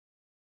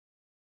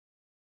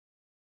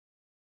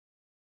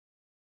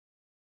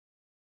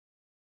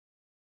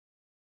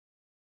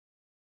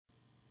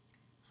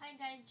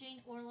Hi guys,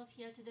 Jane Orloff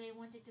here. Today I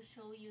wanted to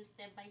show you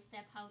step by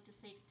step how to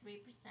save 3%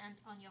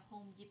 on your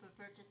Home Depot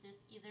purchases,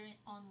 either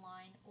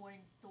online or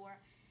in store.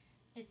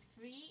 It's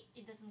free,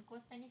 it doesn't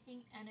cost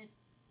anything, and it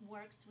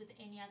works with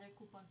any other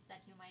coupons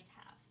that you might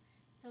have.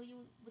 So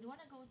you would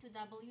want to go to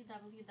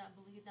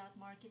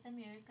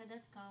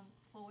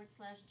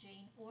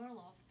www.marketamerica.com/Jane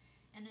Orloff,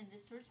 and in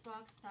the search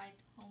box type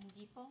Home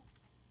Depot.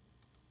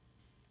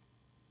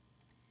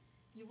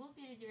 You will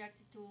be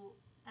redirected to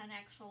an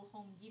actual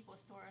Home Depot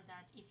store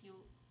that if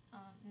you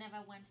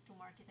never went to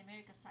Market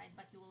America site,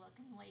 but you will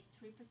accumulate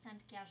 3%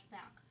 cash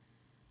back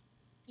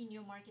in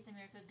your Market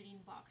America green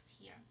box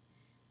here.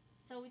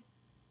 So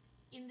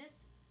in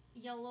this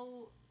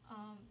yellow,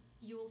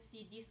 you will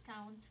see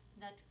discounts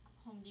that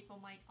Home Depot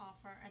might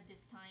offer at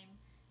this time,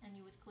 and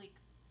you would click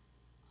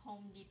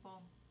Home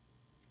Depot,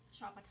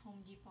 shop at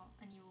Home Depot,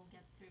 and you will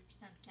get 3%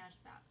 cash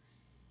back.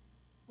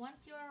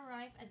 Once you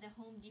arrive at the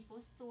Home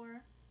Depot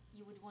store,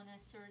 you would want to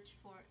search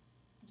for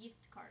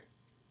gift cards.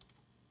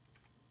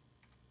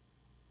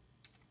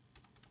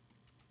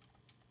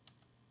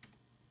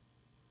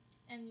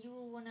 And you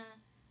will want to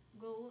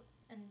go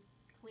and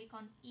click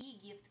on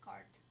e-gift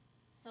card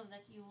so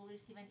that you will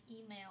receive an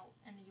email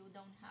and you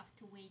don't have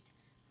to wait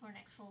for an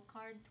actual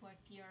card to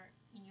appear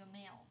in your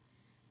mail.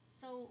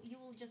 So you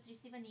will just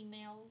receive an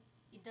email,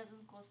 it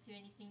doesn't cost you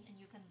anything, and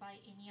you can buy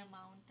any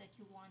amount that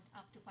you want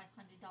up to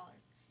 $500.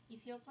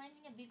 If you're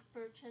planning a big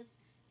purchase,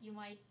 you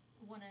might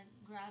want to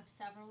grab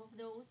several of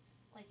those.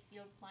 Like if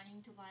you're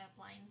planning to buy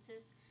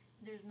appliances,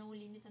 there's no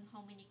limit on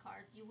how many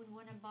cards you would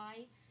want to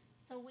buy.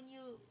 So when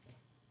you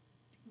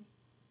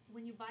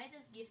buy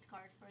this gift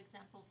card, for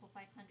example, for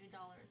 $500,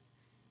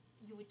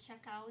 you would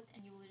check out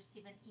and you will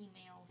receive an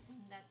email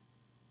saying that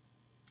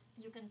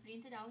you can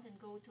print it out and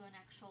go to an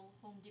actual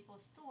Home Depot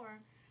store,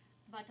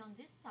 but on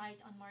this site,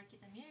 on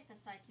Market America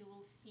site, you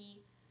will see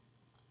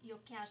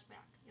your cash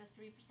back, your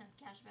 3%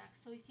 cash back.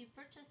 So if you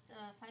purchased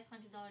a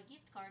 $500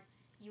 gift card,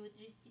 you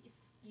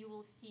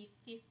will see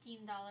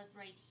 $15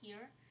 right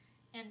here,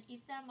 and if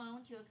the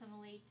amount you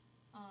accumulate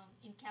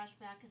in cash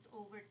back is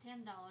over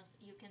 $10,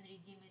 you can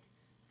redeem it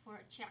for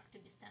a check to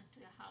be sent to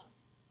your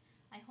house.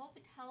 I hope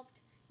it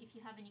helped. If you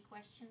have any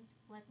questions,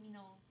 let me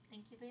know.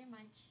 Thank you very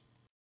much.